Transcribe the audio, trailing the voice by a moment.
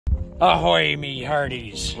Ahoy, me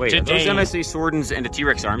hearties. Wait, today... are those MSA Swordens and a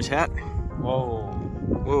T-Rex Arms hat? Whoa.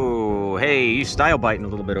 Whoa, hey, you style biting a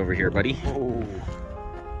little bit over here, buddy. Whoa.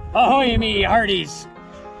 Ahoy, me hearties.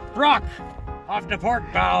 Rock off the port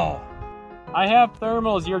bow. I have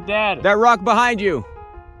thermals, you're dead. That rock behind you.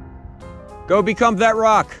 Go become that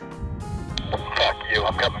rock. Fuck you,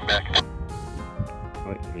 I'm coming back.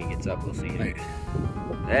 Wait, when he gets up, we'll see him.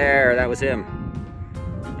 There, that was him.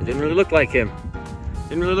 It didn't really look like him.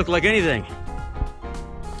 Didn't really look like anything.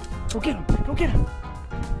 Go get him, go get him.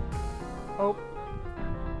 Oh.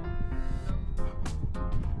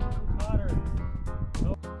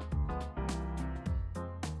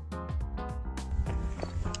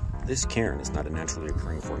 This cairn is not a naturally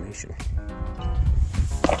occurring formation.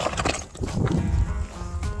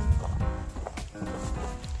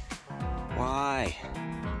 Why?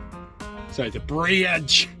 Sorry, the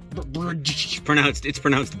bridge. It's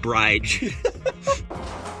pronounced bridge.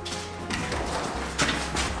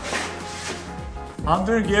 I'm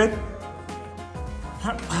doing good.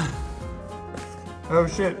 Oh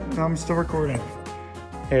shit, no, I'm still recording.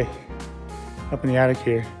 Hey, up in the attic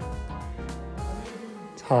here.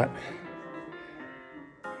 It's hot.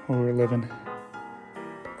 Where we're living.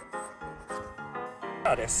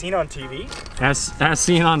 As seen on TV? As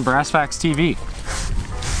seen on Brassfax TV.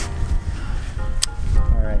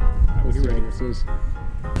 Alright, let's see what this is.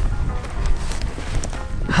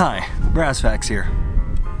 Hi, Brassfax here.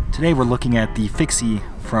 Today we're looking at the fixie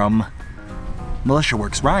from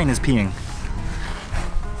Militiaworks. Ryan is peeing.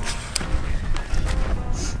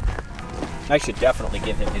 I should definitely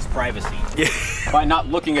give him his privacy. By not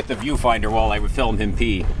looking at the viewfinder while I would film him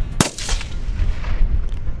pee.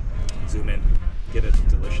 Zoom in. Get a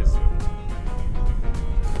delicious zoom.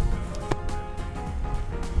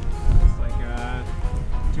 It's like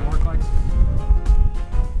 2 more clicks.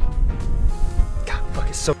 God, fuck,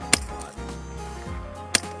 it's so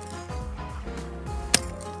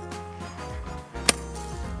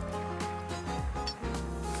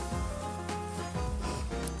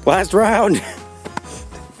Last round!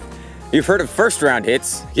 You've heard of first round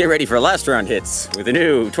hits. Get ready for last round hits with the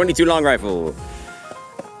new 22 long rifle.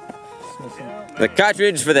 The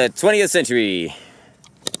cartridge for the 20th century.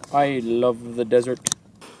 I love the desert.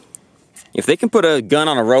 If they can put a gun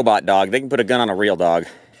on a robot dog, they can put a gun on a real dog.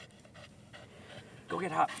 Go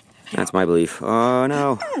get hot. That's my belief. Oh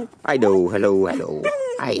no. I know. Hello, hello.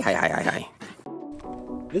 Hi, hi, hi, hi, hi.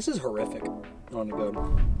 This is horrific. On the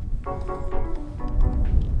go.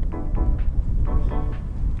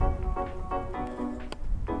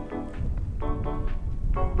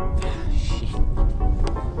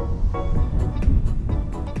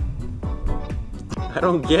 I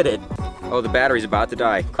don't get it. Oh, the battery's about to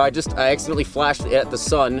die. I accidentally flashed it at the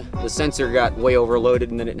sun. The sensor got way overloaded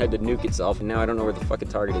and then it had to nuke itself, and now I don't know where the fucking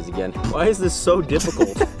target is again. Why is this so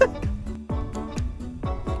difficult? Do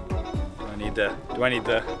I need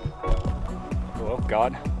the... Hello,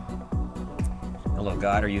 God? Hello,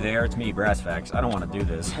 God, are you there? It's me, Brassfax. I don't want to do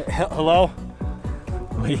this. Hello?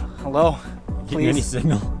 Wait, Hello? give me any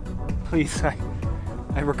signal. Please, I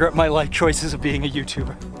regret my life choices of being a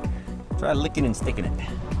YouTuber. Try licking and sticking it.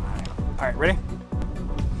 All right, ready?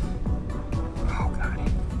 Oh, God.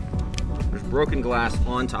 There's broken glass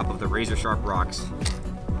on top of the razor sharp rocks.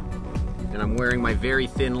 And I'm wearing my very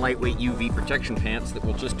thin, lightweight UV protection pants that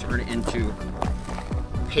will just turn into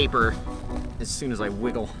paper as soon as I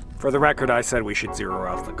wiggle. For the record, I said we should zero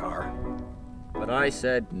out the car. But I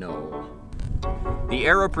said no. The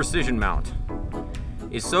Aero Precision mount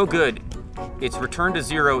is so good, it's returned to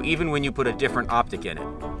zero even when you put a different optic in it.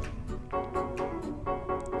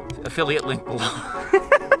 Affiliate link below.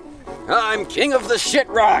 I'm king of the shit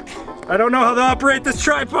rock! I don't know how to operate this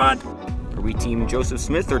tripod! Are we team Joseph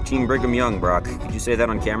Smith or team Brigham Young, Brock? Could you say that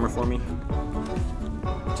on camera for me?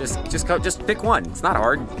 Just pick one. It's not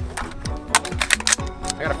hard.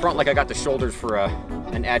 I got a front like I got the shoulders for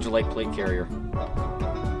an Agilite plate carrier.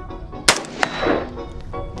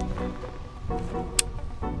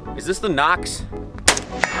 Is this the Knox?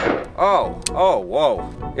 Oh,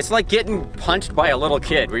 whoa. It's like getting punched by a little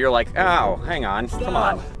kid where you're like, ow, hang on, come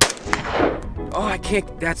on. Oh, I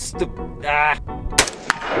can't, that's the,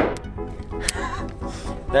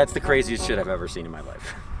 That's the craziest shit I've ever seen in my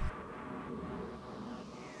life.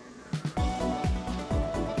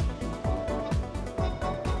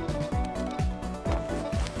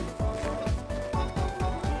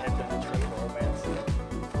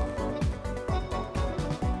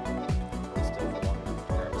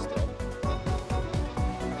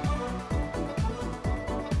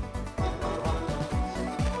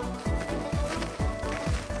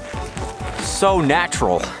 So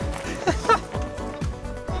natural.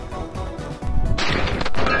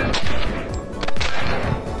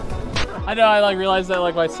 I know, I like realized that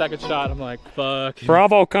like my second shot, I'm like, fuck.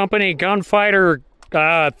 Bravo Company gunfighter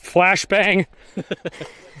flashbang.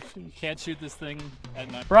 You can't shoot this thing at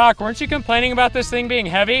night. Brock, weren't you complaining about this thing being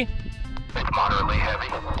heavy? It's moderately heavy.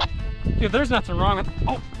 Dude, there's nothing wrong with.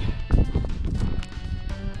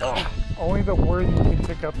 Oh. Only the worthy can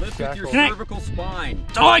pick up the Lift with your jackal. cervical spine.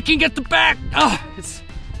 Oh, I can get the back. Oh, it's.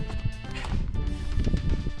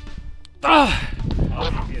 Oh.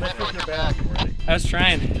 Lift with your back. I was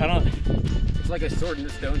trying. I don't. It's like a sword in the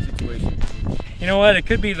stone situation. You know what? It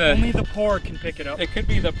could be the. Only the poor can pick it up. It could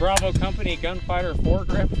be the Bravo Company gunfighter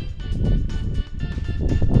foregrip.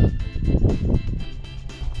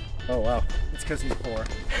 Oh wow, it's because he's poor.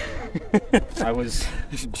 I was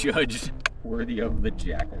judged worthy of the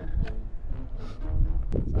jackal.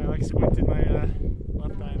 So I like squinted my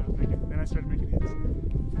left eye and I was making, then I started making hits.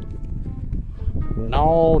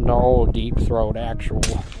 No, deep throat actual.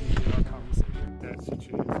 That's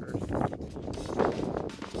situated first.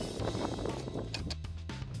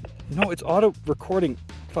 No, it's auto recording.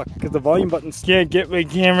 Fuck, because the volume buttons Can't get my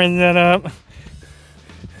camera set up.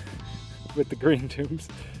 with the green tubes.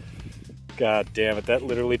 God damn it, that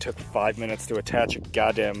literally took 5 minutes to attach a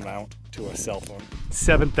goddamn mount to a cell phone.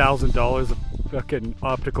 $7,000 of fucking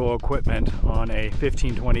optical equipment on a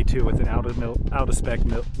 1522 with an out of spec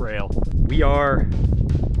rail. We are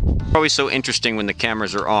Always so interesting when the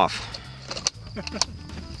cameras are off.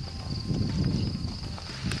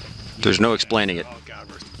 There's no explaining it. Oh god,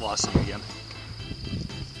 we're flossing again.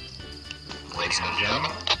 Ladies and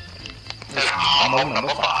gentlemen, this is home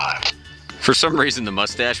number 5. For some reason, the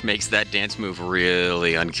mustache makes that dance move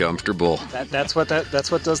really uncomfortable. That's what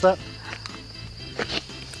does that?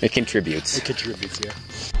 It contributes. It contributes, yeah.